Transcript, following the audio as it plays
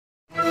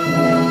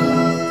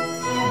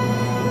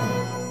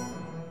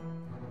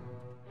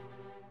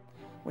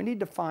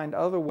to find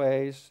other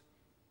ways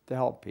to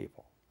help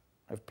people.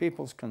 If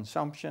people's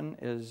consumption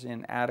is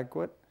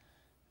inadequate,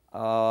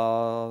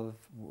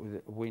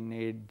 we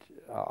need,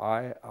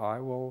 I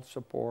will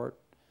support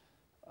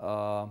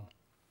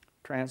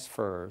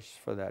transfers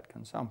for that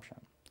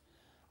consumption.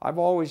 I've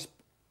always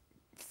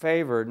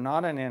favored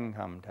not an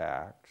income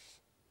tax,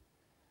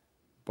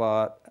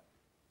 but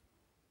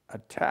a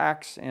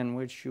tax in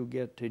which you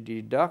get to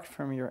deduct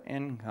from your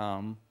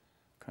income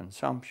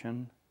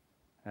consumption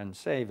and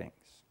savings.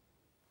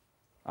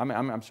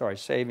 I'm sorry,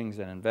 savings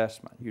and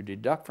investment. You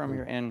deduct from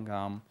your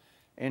income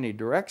any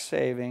direct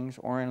savings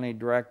or any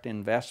direct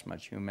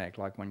investments you make,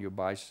 like when you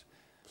buy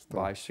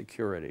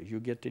securities. You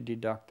get to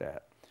deduct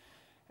that.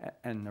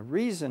 And the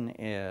reason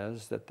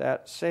is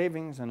that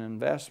savings and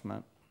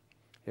investment,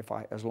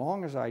 as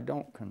long as I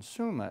don't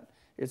consume it,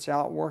 it's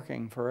out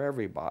working for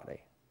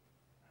everybody.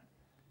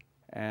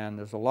 And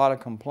there's a lot of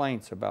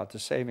complaints about the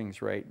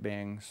savings rate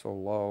being so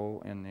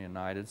low in the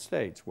United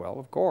States. Well,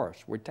 of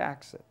course, we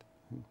tax it.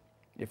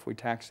 If we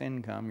tax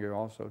income, you're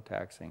also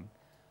taxing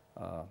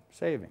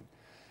saving.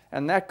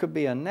 And that could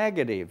be a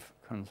negative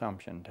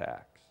consumption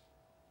tax.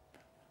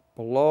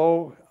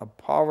 Below a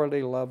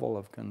poverty level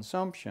of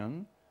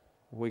consumption,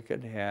 we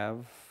could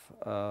have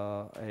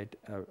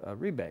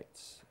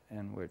rebates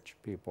in which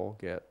people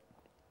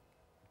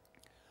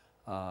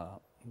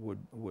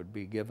would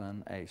be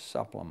given a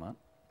supplement.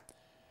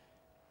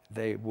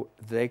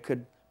 They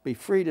could be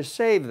free to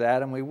save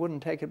that, and we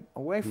wouldn't take it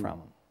away from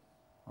them.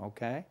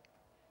 Okay,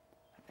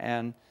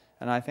 and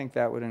I think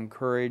that would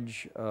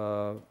encourage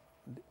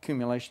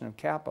accumulation of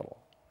capital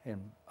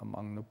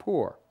among the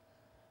poor.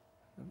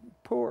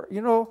 Poor,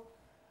 you know,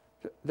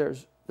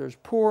 there's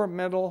poor,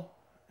 middle,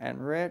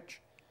 and rich,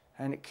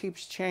 and it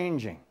keeps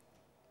changing.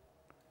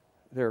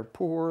 There are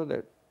poor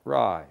that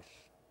rise.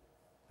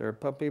 There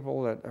are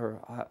people that are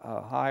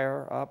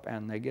higher up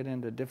and they get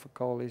into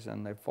difficulties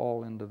and they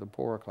fall into the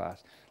poor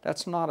class.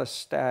 That's not a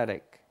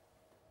static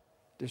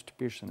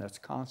distribution. That's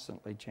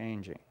constantly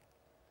changing.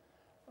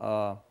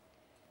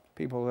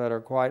 People that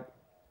are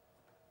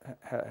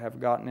have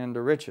gotten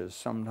into riches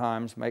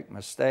sometimes make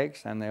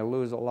mistakes and they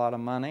lose a lot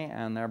of money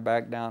and they're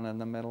back down in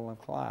the middle of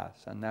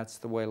class. And that's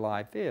the way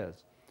life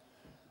is.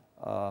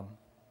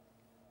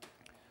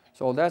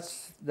 So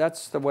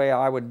that's the way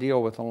I would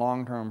deal with a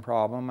long-term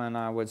problem, and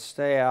I would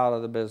stay out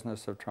of the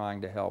business of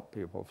trying to help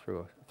people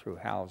through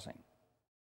housing.